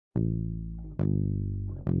This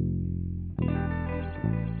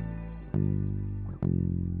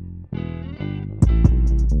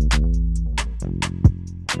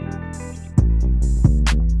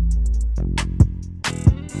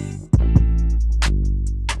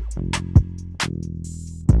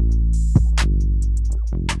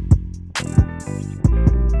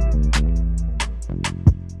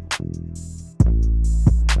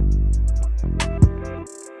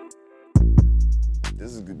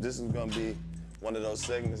is gonna be one of those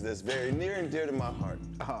segments that's very near and dear to my heart.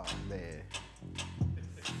 Oh, man.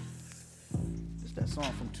 It's that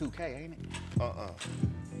song from 2K, ain't it?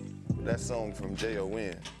 That song from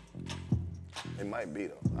J.O.N. It might be,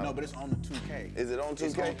 though. No, but it's on the 2K. Is it on 2K?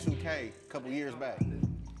 It's on 2K a couple years back.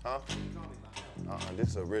 Huh? This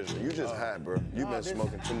is original. You just high, bro. You've been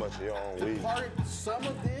smoking too much of your own weed. Some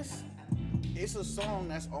of this, it's a song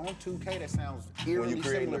that's on 2K that sounds eerily when you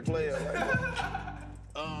similar the player to like that.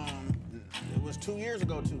 It was 2 years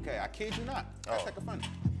ago, 2K. I kid you not. That's like a funny.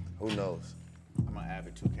 Who knows? I'm an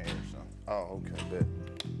avid 2K or something. Oh, okay, bet.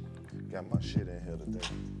 Got my shit in here today.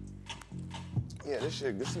 Yeah, this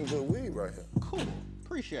some good weed right here. Cool.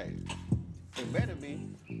 Appreciate it. It better be.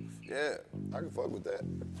 Yeah, I can fuck with that.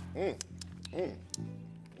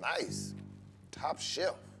 Nice. Top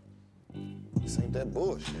shelf. This ain't that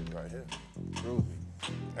bullshit right here. Groovy.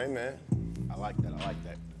 Hey, man. I like that.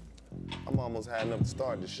 I'm almost high enough to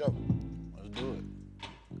start the show. Let's do it.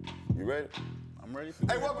 You ready? I'm ready for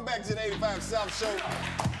Hey, welcome back to the 85 South Show.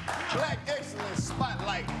 Black Excellence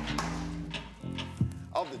Spotlight.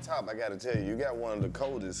 Off the top, I gotta tell you, you got one of the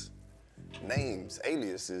coldest names,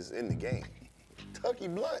 aliases in the game. Tucky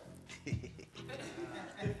Blunt.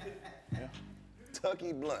 Yeah.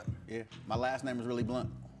 Tucky Blunt. Yeah. My last name is really Blunt,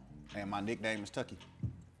 and my nickname is Tucky.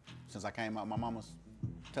 Since I came out my mama's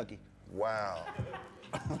Tucky. Wow.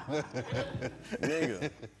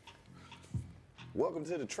 Nigga. Welcome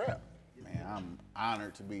to the trap. Man, I'm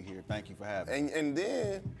honored to be here. Thank you for having me. And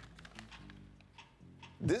then,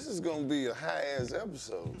 this is gonna be a high-ass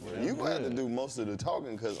episode. Yeah, you gonna have to do most of the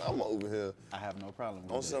talking because I'm over here I have no problem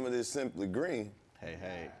with on some of this Simply Green.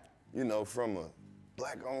 Hey. You know, from a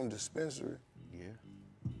black-owned dispensary. Yeah.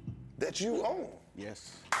 That you own.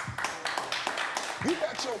 Yes. You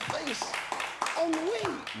got your face on the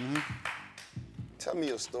weed. Tell me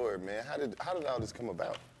your story, man. How did all this come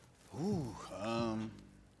about?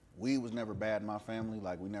 Weed was never bad in my family.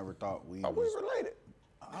 Like, we never thought weed Are we was... related?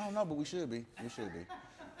 I don't know, but we should be.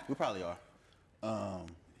 We probably are.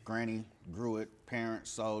 Granny grew it,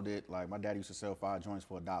 parents sold it. Like, my dad used to sell 5 joints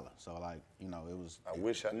for $1. So, like, you know, it was... I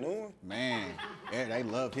wish I knew him. Man, they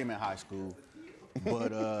loved him in high school.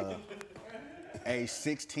 But age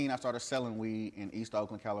 16, I started selling weed in East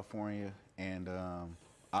Oakland, California, and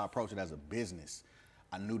I approached it as a business.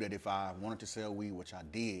 I knew that if I wanted to sell weed, which I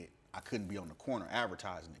did, I couldn't be on the corner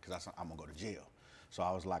advertising it because I'm gonna go to jail. So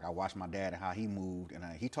I was like, I watched my dad and how he moved, and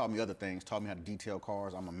he taught me other things, taught me how to detail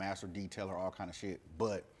cars. I'm a master detailer, all kind of shit,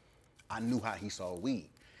 but I knew how he sold weed.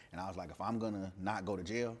 And I was like, if I'm gonna not go to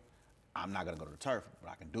jail, I'm not gonna go to the turf, but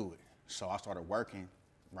I can do it. So I started working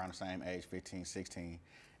around the same age, 15, 16.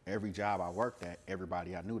 Every job I worked at,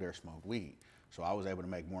 everybody I knew there smoked weed. So I was able to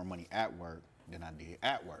make more money at work than I did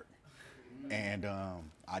at work. And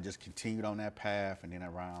I just continued on that path. And then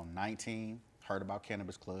around 19, heard about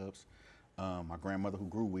cannabis clubs. My grandmother who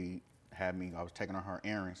grew weed had me, I was taking her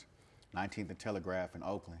errands, 19th and Telegraph in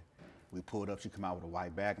Oakland. We pulled up, she come out with a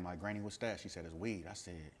white bag. I'm like, Granny, what's that? She said, it's weed. I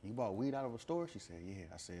said, you bought weed out of a store? She said, yeah.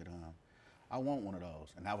 I said, I want one of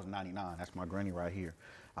those. And that was 99, that's my granny right here.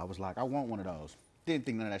 I was like, I want one of those. Didn't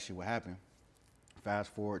think none of that shit would happen. Fast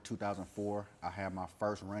forward, 2004, I had my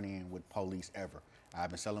first run-in with police ever. I've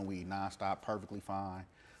been selling weed nonstop, perfectly fine.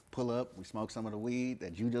 Pull up, we smoke some of the weed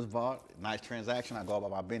that you just bought, nice transaction, I go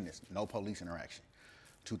about my business, no police interaction.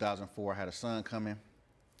 2004, I had a son coming.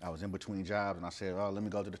 I was in between jobs and I said, oh, let me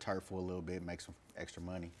go to the turf for a little bit, make some extra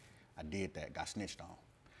money. I did that, got snitched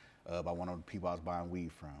on by one of the people I was buying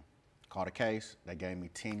weed from. Caught a case, they gave me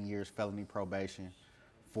 10 years felony probation,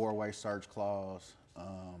 4-way search clause,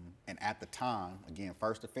 and at the time, again,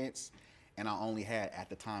 first offense, and I only had, at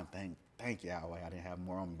the time, thank Yahweh, I didn't have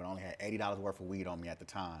more on me, but I only had $80 worth of weed on me at the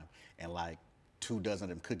time, and like 2 dozen of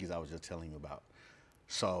them cookies I was just telling you about.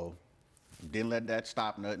 So, didn't let that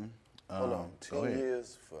stop nothing. Hold on, 10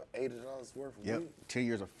 years for $80 worth of weed? 10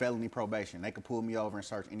 years of felony probation. They could pull me over and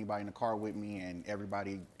search anybody in the car with me and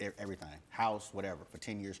everybody, everything, house, whatever, for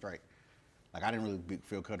 10 years straight. Like, I didn't really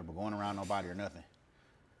feel comfortable going around nobody or nothing.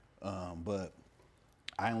 But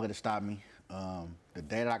I didn't let it stop me. The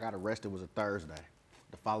day that I got arrested was a Thursday.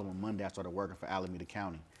 The following Monday, I started working for Alameda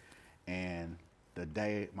County. And The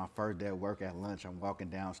day, my first day at work at lunch, I'm walking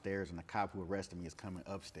downstairs and the cop who arrested me is coming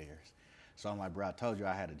upstairs. So I'm like, bro, I told you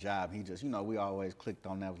I had a job. He just, you know, we always clicked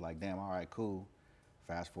on that, was like, damn, all right, cool.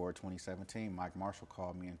 Fast forward 2017, Mike Marshall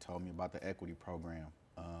called me and told me about the equity program.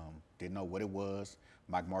 Didn't know what it was.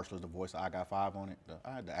 Mike Marshall is the voice of I Got Five on it,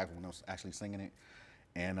 the actual one that was actually singing it.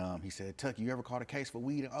 And he said, Tucky, you ever caught a case for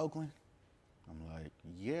weed in Oakland? I'm like,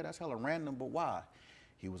 yeah, that's hella random, but why?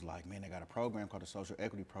 He was like, man, they got a program called the Social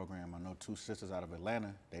Equity Program. I know two sisters out of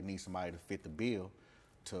Atlanta. They need somebody to fit the bill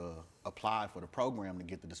to apply for the program to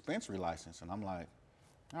get the dispensary license. And I'm like,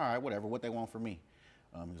 all right, whatever, what they want from me.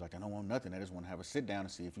 He was like, they don't want nothing. They just want to have a sit down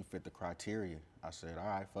and see if you fit the criteria. I said, all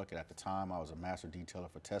right, fuck it. At the time, I was a master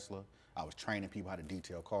detailer for Tesla. I was training people how to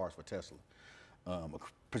detail cars for Tesla. A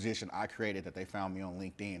position I created that they found me on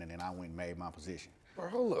LinkedIn, and then I went and made my position. Bro,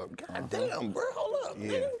 hold up. God damn, bro, hold up.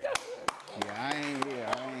 Yeah.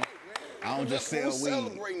 I don't just sell weed.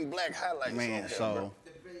 Celebrating black highlights. Man, on so, bro.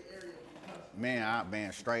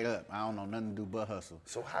 man, straight up, I don't know nothing to do but hustle.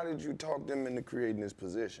 So how did you talk them into creating this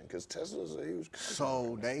position? Because Tesla's a huge company.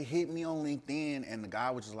 So they hit me on LinkedIn, and the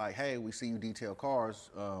guy was just like, hey, we see you detail cars.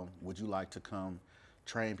 Would you like to come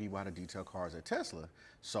train people how to detail cars at Tesla?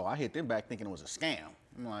 So I hit them back thinking it was a scam.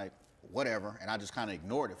 I'm like, whatever, and I just kind of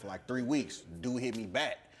ignored it for like 3 weeks. Dude hit me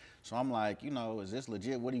back. So I'm like, you know, is this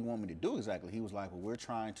legit? What do you want me to do exactly? He was like, well, we're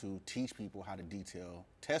trying to teach people how to detail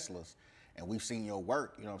Teslas, and we've seen your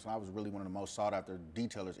work. You know, so I was really one of the most sought after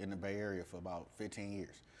detailers in the Bay Area for about 15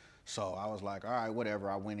 years. So I was like, all right,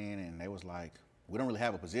 whatever. I went in, and they was like, we don't really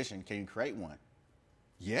have a position. Can you create one?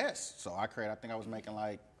 Yes. So I created, I think I was making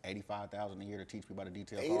like $85,000 a year to teach people how to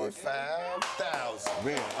detail cars. 85,000.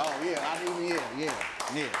 Real. Oh yeah,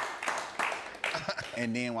 yeah.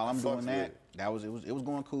 And then while I'm doing that, it was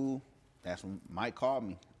going cool. That's when Mike called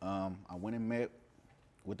me. I went and met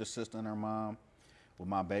with the sister and her mom, with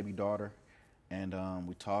my baby daughter, and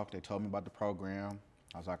we talked. They told me about the program.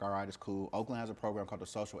 I was like, all right, it's cool. Oakland has a program called the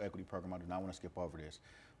Social Equity Program. I do not want to skip over this,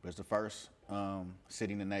 but it's the first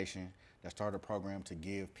city in the nation that started a program to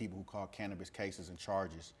give people who call cannabis cases and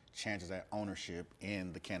charges chances at ownership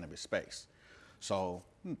in the cannabis space. So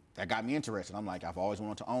that got me interested. I'm like, I've always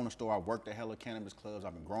wanted to own a store. I've worked at hella cannabis clubs.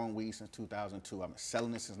 I've been growing weed since 2002. I've been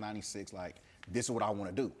selling it since '96. Like, this is what I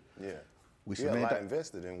want to do. Yeah. We a lot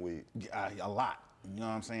invested in weed. A lot. You know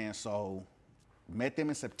what I'm saying? So met them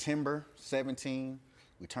in September 17.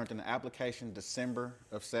 We turned in the application December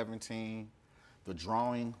of 17. The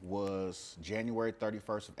drawing was January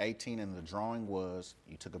 31st of 18, and the drawing was,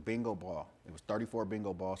 you took a bingo ball. It was 34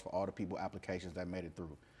 bingo balls for all the people applications that made it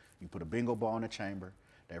through. You put a bingo ball in the chamber,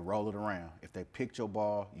 they roll it around. If they picked your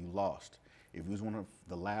ball, you lost. If you was one of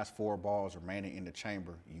the last 4 balls remaining in the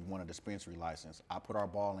chamber, you won a dispensary license. I put our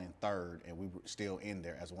ball in third, and we were still in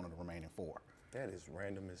there as one of the remaining 4. That is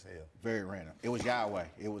random as hell. Very random. It was Yahweh.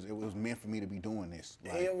 It was meant for me to be doing this.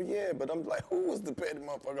 Like, hell yeah, but I'm like, who was the petty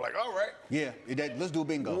motherfucker? Like, all right. Yeah, let's do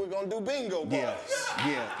bingo. We're gonna do bingo balls.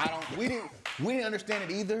 Yeah. We didn't understand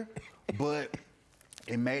it either, but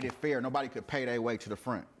it made it fair. Nobody could pay their way to the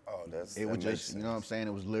front. Oh, it was just, you know what I'm saying?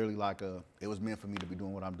 It was literally like it was meant for me to be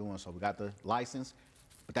doing what I'm doing. So we got the license,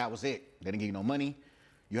 but that was it. They didn't give you no money.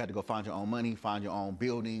 You had to go find your own money, find your own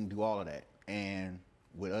building, do all of that. And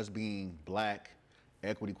with us being black,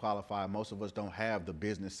 equity qualified, most of us don't have the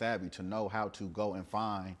business savvy to know how to go and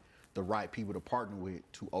find the right people to partner with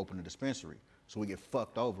to open a dispensary. So we get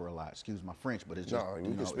fucked over a lot. Excuse my French, but it's just, no,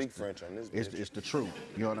 you can speak French on this bitch. It's the truth,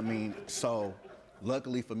 you know what I mean? So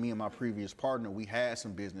luckily for me and my previous partner, we had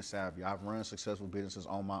some business savvy. I've run successful businesses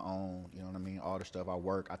on my own, you know what I mean? All the stuff I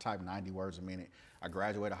work, I type 90 words a minute. I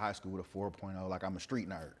graduated high school with a 4.0, like I'm a street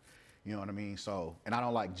nerd. You know what I mean? So, and I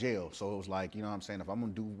don't like jail. So it was like, you know what I'm saying? If I'm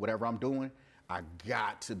gonna do whatever I'm doing, I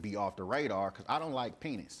got to be off the radar because I don't like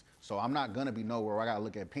penis. So I'm not gonna be nowhere where I gotta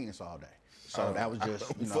look at penis all day. So that was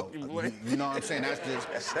just, you know what I'm saying? That's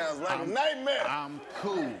just. That sounds like a nightmare. I'm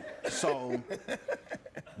cool. So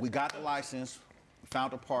we got the license,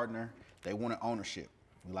 found a partner. They wanted ownership.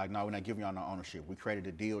 We're like, no, we're not giving y'all no ownership. We created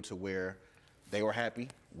a deal to where they were happy,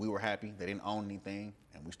 we were happy, they didn't own anything,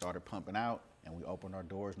 and we started pumping out. And we opened our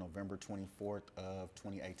doors November 24th of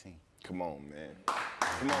 2018. Come on, man.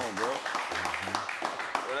 Come on, bro. Well,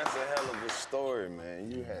 that's a hell of a story,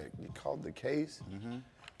 man. You caught the case.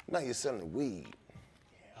 Now you're selling weed.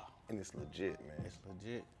 Yeah. And it's legit, man. It's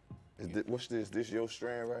legit. What's this? This your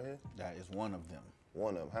strand right here? That is one of them.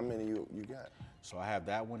 One of them. How many you got? So I have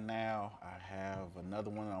that one now. I have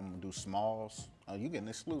another one. I'm gonna do smalls. Oh, you getting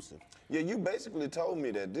exclusive. Yeah, you basically told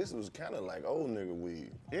me that this was kind of like old nigga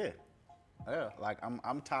weed. Yeah. Yeah, like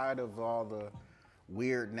I'm tired of all the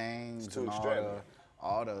weird names and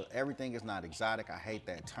Everything is not exotic. I hate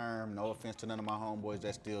that term. No offense to none of my homeboys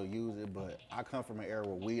that still use it, but I come from an era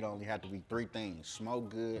where weed only had to be 3 things: smoke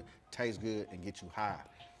good, taste good, and get you high.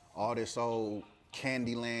 All this old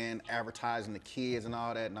Candyland advertising the kids and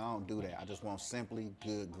all that, no, I don't do that. I just want simply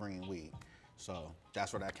good green weed. So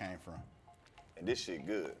that's where that came from. And this shit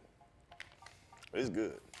good. It's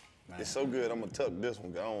good. Man. It's so good, I'm gonna tuck this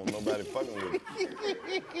one. I don't want nobody fucking with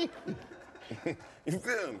it. You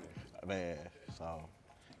feel me? Man, so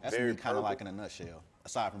that's Very me kind of purple. like in a nutshell.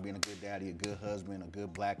 Aside from being a good daddy, a good husband, a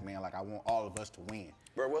good black man, like I want all of us to win.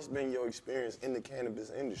 Bro, what's been your experience in the cannabis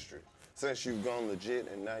industry? Since you've gone legit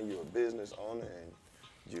and now you're a business owner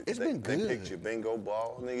and been good. They picked your bingo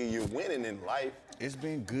ball, nigga, you're winning in life. It's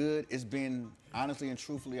been good. It's been, honestly and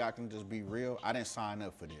truthfully, I can just be real. I didn't sign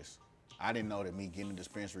up for this. I didn't know that me getting a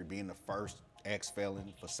dispensary, being the first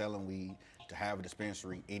ex-felon for selling weed, to have a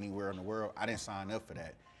dispensary anywhere in the world, I didn't sign up for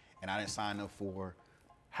that. And I didn't sign up for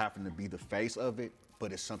having to be the face of it,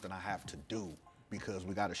 but it's something I have to do because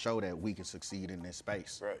we got to show that we can succeed in this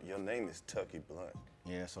space. Bro, your name is Tucky Blunt.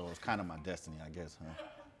 Yeah, so it's kind of my destiny, I guess, huh?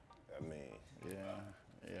 I mean,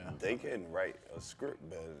 Yeah. they can write a script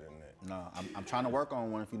better than that. No, I'm trying to work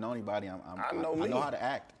on one. If you know anybody, I know how to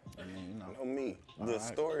act. I mean, you know. Know me. The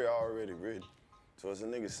story already written. So it's a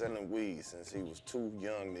nigga selling weed since he was too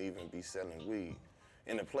young to even be selling weed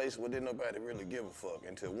in a place where didn't nobody really give a fuck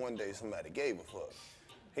until one day somebody gave a fuck.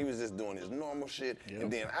 He was just doing his normal shit,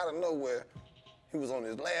 and then out of nowhere, he was on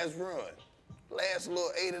his last run. Last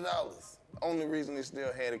little $80. Only reason he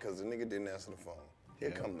still had it because the nigga didn't answer the phone.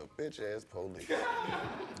 Here come the bitch ass police.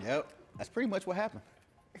 Yep, that's pretty much what happened.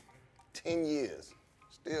 10 years,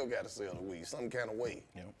 still gotta sell the weed some kind of way.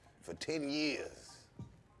 Yep. For 10 years,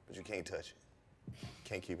 but you can't touch it.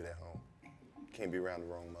 Can't keep it at home. Can't be around the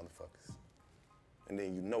wrong motherfuckers. And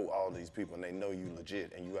then you know all these people and they know you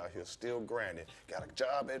legit and you out here still grinding. Got a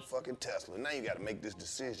job at fucking Tesla. Now you gotta make this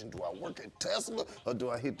decision. Do I work at Tesla or do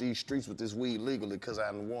I hit these streets with this weed legally because I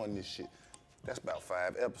done won this shit? That's about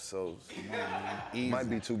 5 episodes. Might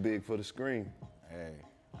be too big for the screen. Hey,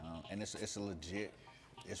 and it's a legit,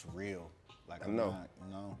 it's real. Like I know. Not,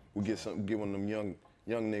 you know. We get one of them young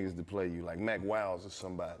niggas to play you, like Mac Wiles or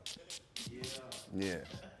somebody. Yeah.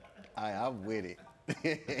 I'm with it.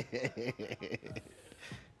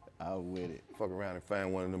 I'm with it. Fuck around and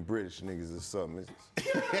find one of them British niggas or something.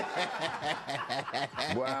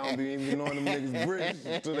 Boy, I don't be even knowing them niggas British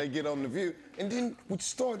until they get on the View. And then we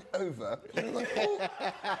start over. And like, oh.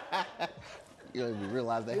 You don't even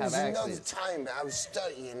realize they There have was another accents. time I was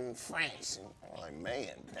studying in France. And I'm like,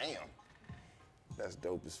 man, damn. That's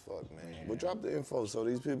dope as fuck, man. But drop the info so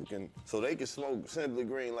these people so they can smoke Simply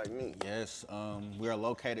Green like me. Yes, we are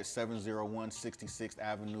located 701 66th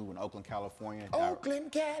Avenue in Oakland, California.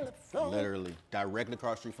 Oakland, California. Literally, directly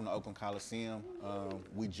across the street from the Oakland Coliseum.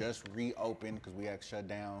 We just reopened because we had shut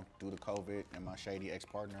down due to COVID and my shady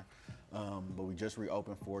ex-partner. But we just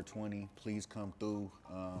reopened 420. Please come through.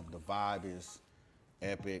 The vibe is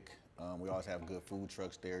epic. We always have good food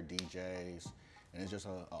trucks there, DJs. And it's just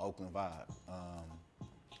an Oakland vibe.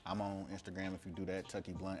 I'm on Instagram if you do that,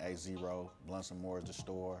 Tucky Blunt A0. Blunts and More is the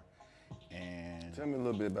store. And Tell me a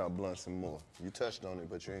little bit about Blunts and More. You touched on it,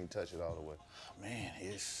 but you ain't touch it all the way. man,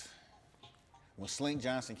 when Slink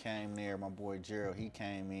Johnson came there, my boy Gerald, he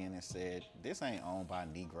came in and said, this ain't owned by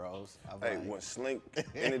Negroes. Hey, when Slink,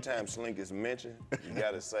 anytime Slink is mentioned, you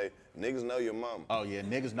gotta say, niggas know your mama. Oh yeah,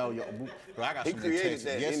 niggas know your. Bro, I got He some good created texts.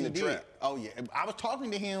 that Yes, in he the did. trap. Oh yeah, I was talking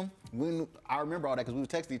to him when I remember all that because we were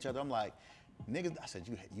texting each other. I'm like, niggas. I said,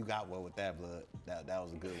 you got well with that, blood. That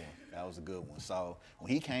was a good one. That was a good one. So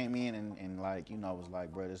when he came in and like was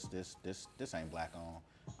like, bro, this ain't black on.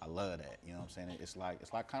 I love that. You know what I'm saying? It's like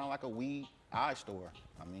kind of like a weed eye store.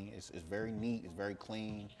 I mean, it's very neat. It's very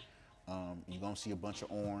clean. You're gonna see a bunch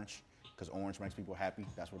of orange because orange makes people happy.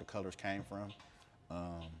 That's where the colors came from.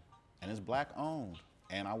 And it's black owned.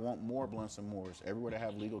 And I want more Blunts and Mores. Everywhere they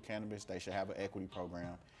have legal cannabis, they should have an equity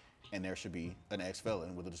program, and there should be an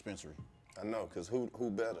ex-felon with a dispensary. I know, cause who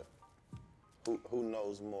better? Who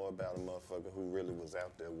knows more about a motherfucker who really was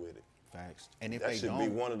out there with it? Facts. And if That they should don't, be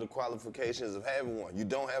one of the qualifications of having one. You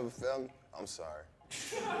don't have a felony? I'm sorry.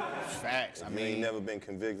 facts. If you ain't never been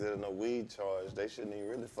convicted of no weed charge, they shouldn't even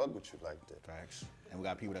really fuck with you like that. Facts. And we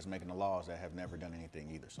got people that's making the laws that have never done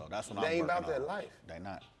anything either. So that's what They I'm ain't working about that on. life. They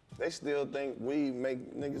not. They still think weed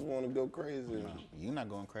make niggas want to go crazy. You're not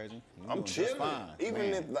going crazy. You I'm doing just chilling. fine. Even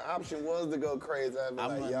Man. if the option was to go crazy, I'd be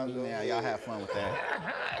like, y'all go ahead. y'all have fun with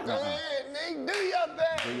that. Go ahead, nigga, do your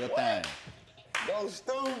thing. Do your What? thing. Go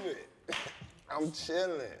stupid. I'm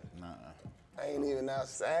chilling. Nuh-uh. I ain't even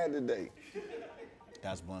outside today.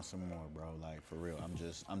 That's Blunt some more, bro. Like for real. I'm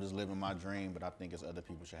just living my dream, but I think it's other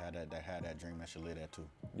people should have that dream that should live that too.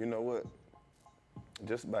 You know what?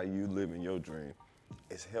 Just by you living your dream,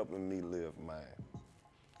 it's helping me live mine.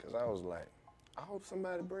 Cause I was like, I hope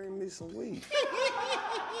somebody bring me some weed.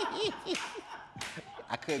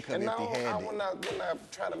 I could come empty-handed. When I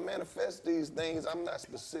try to manifest these things, I'm not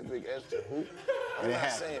specific as to who. I'm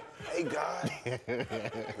not saying, hey God,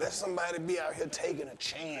 let somebody be out here taking a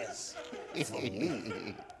chance for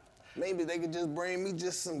me. Maybe they could just bring me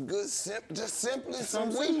just some good, simply some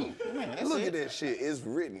weed. Man, look at that shit. It's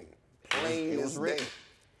written, plain as day.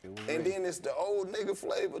 And then it's the old nigga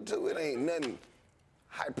flavor too. It ain't nothing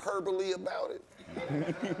hyperbole about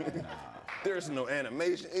it. There's no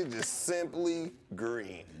animation. It's just simply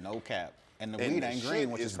green. No cap. And the weed ain't green,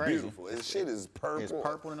 which is crazy. Beautiful. This shit is purple. It's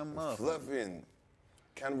purple in the motherfucker. Fluffy and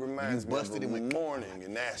kind of reminds me of the morning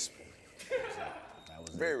in Aspen. That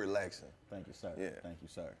was very relaxing. Thank you, sir. Yeah. Thank you,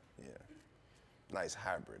 sir. Yeah. Nice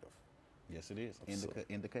hybrid of. Yes, it is.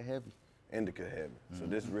 Indica heavy. Indica heavy. So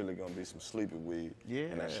this really gonna be some sleepy weed. Yeah.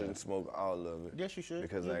 And I shouldn't smoke all of it. Yes, you should.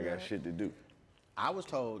 Because I got shit to do. I was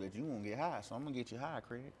told that you won't get high, so I'm gonna get you high,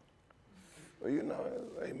 Craig. Well, you know,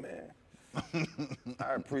 hey man,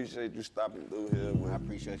 I appreciate you stopping through here. I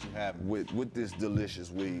appreciate you having me. With this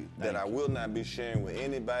delicious weed that I will not be sharing with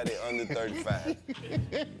anybody under 35.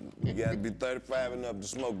 You gotta be 35 and up to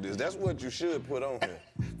smoke this. That's what you should put on here.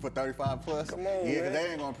 For 35 plus? Come on, yeah, man. They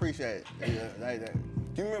ain't gonna appreciate it.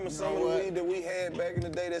 You remember some of the weed that we had back in the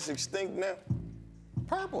day that's extinct now?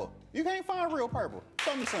 Purple. You can't find real purple.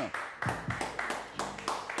 Show me some.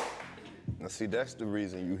 Now see, that's the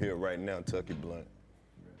reason you here right now, Tucky Blunt.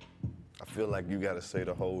 I feel like you gotta say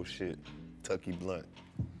the whole shit, Tucky Blunt.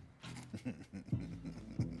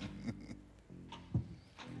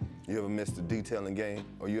 You ever miss the detailing game?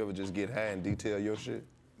 Or you ever just get high and detail your shit?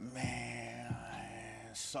 Man,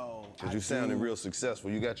 so Cause you sounded real successful.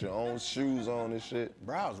 You got your own shoes on and shit.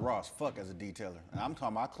 Bro, I was raw as fuck as a detailer. And I'm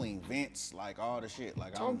talking about I clean vents, like all the shit.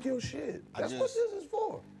 Like Talk your shit. That's what this is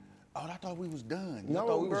for. Oh, I thought we was done. No, I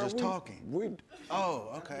thought we bro, was just talking. Oh,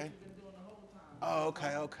 okay. Oh,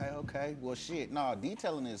 okay. Well, shit. No,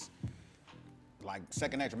 detailing is like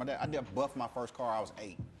second nature. I did buff my first car. I was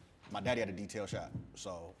 8. My daddy had a detail shop,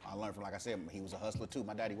 so I learned from, like I said, he was a hustler too.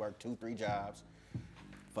 My daddy worked 2-3 jobs.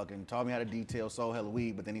 Fucking taught me how to detail, sold hella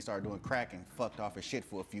weed, but then he started doing crack and fucked off his shit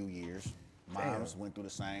for a few years. Moms went through the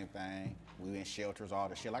same thing. We in shelters, all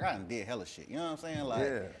the shit. Like I done did hella shit. You know what I'm saying?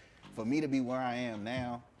 Like, for me to be where I am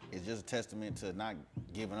now is just a testament to not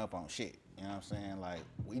giving up on shit. You know what I'm saying? Like,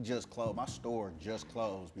 we just closed. My store just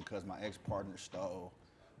closed because my ex-partner stole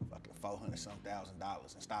fucking $400-some-thousand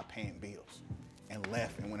and stopped paying bills and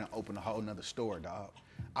left and went and opened a whole nother store, dog.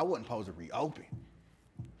 I wasn't supposed to reopen.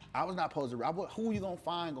 I was not supposed to. Who you gonna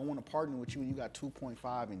find gonna want to partner with you when you got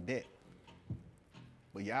 2.5 in debt?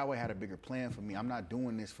 But Yahweh had a bigger plan for me. I'm not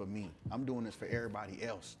doing this for me. I'm doing this for everybody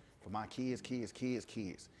else, for my kids.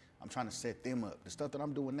 I'm trying to set them up. The stuff that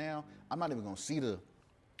I'm doing now, I'm not even gonna see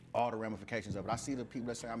all the ramifications of it. I see the people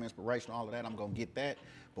that say I'm inspirational, all of that, I'm gonna get that.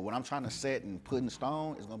 But what I'm trying to set and put in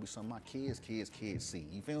stone is gonna be something my kids see.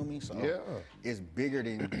 You feel me? So it's bigger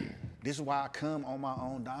than, this is why I come on my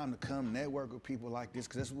own dime to come network with people like this,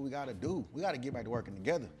 because that's what we gotta do. We gotta get back to working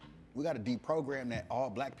together. We gotta deprogram that all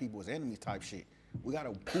black people is enemies type shit. We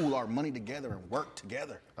gotta pool our money together and work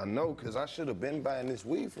together. I know, cause I should have been buying this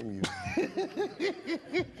weed from you.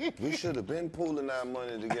 We should have been pooling our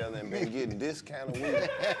money together and been getting this kind of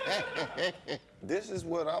weed. This is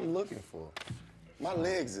what I'm looking for. My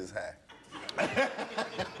legs is high.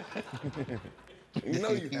 You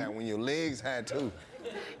know you high when your legs high too.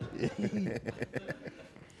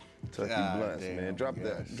 Tucky Blunts, man. Drop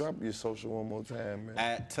your social one more time, man.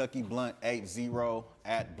 At Tucky Blunt 80,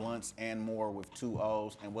 at Blunts and More with 2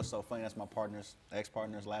 O's. And what's so funny, that's my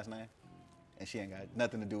ex-partner's last name. And she ain't got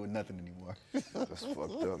nothing to do with nothing anymore. That's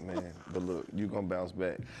fucked up, man. But look, you gonna bounce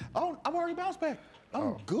back. Oh, I've already bounced back.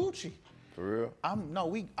 I'm Gucci. For real?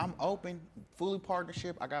 I'm open, fully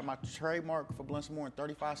partnership. I got my trademark for Blunts and More in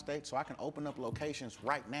 35 states, so I can open up locations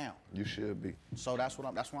right now. You should be. So that's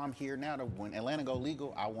why I'm here now. To when Atlanta go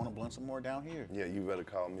legal, I want to Blunts and More down here. Yeah, you better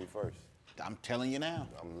call me first. I'm telling you now.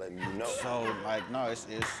 I'm letting you know. So like, no, it's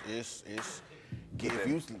this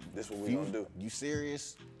what we gonna do. You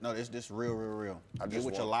serious? No, this real. Get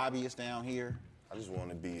with your lobbyists down here. I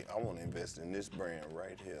want to invest in this brand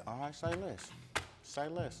right here. All right, say less. Say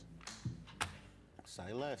less.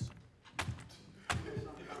 Say less.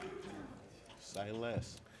 Say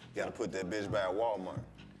less. You gotta put that bitch by Walmart.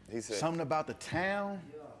 He said something about the town.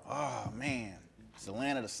 Oh man, it's the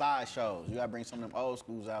land of the sideshows. You gotta bring some of them old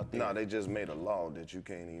schools out there. Nah, they just made a law that you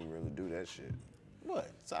can't even really do that shit.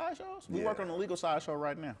 What, side shows? We Yeah. work on the legal side show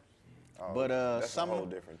right now. Oh, But that's a whole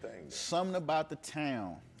different thing. Something about the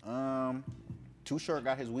town. Too Short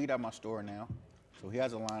got his weed at my store now. So he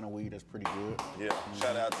has a line of weed that's pretty good. Yeah,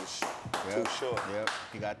 shout out to Too Short. Yep,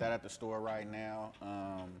 he got that at the store right now.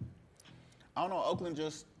 I don't know, Oakland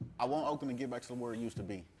I want Oakland to get back to where it used to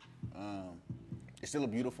be. It's still a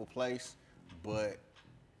beautiful place, but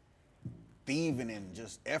thieving and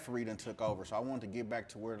just effery done took over. So I wanted to get back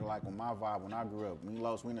to where, like, when my vibe, when I grew up, me and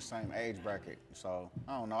Los, we in the same age bracket. So,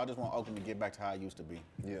 I don't know, I just want Oakland to get back to how it used to be.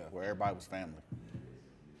 Yeah. Where everybody was family.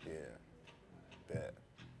 Yeah, bet.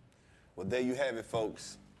 Well, there you have it,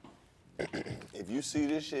 folks. If you see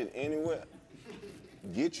this shit anywhere,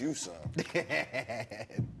 get you some.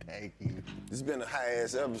 Thank you. This has been a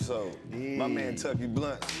high-ass episode. Yeah. My man Tucky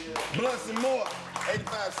Blunts. Blunts and more.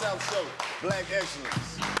 85 South Show. Black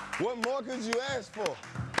Excellence. What more could you ask for?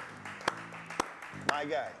 My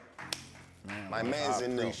guy. Man, My Los, man's I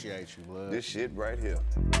in there. appreciate you, blood. This shit right here.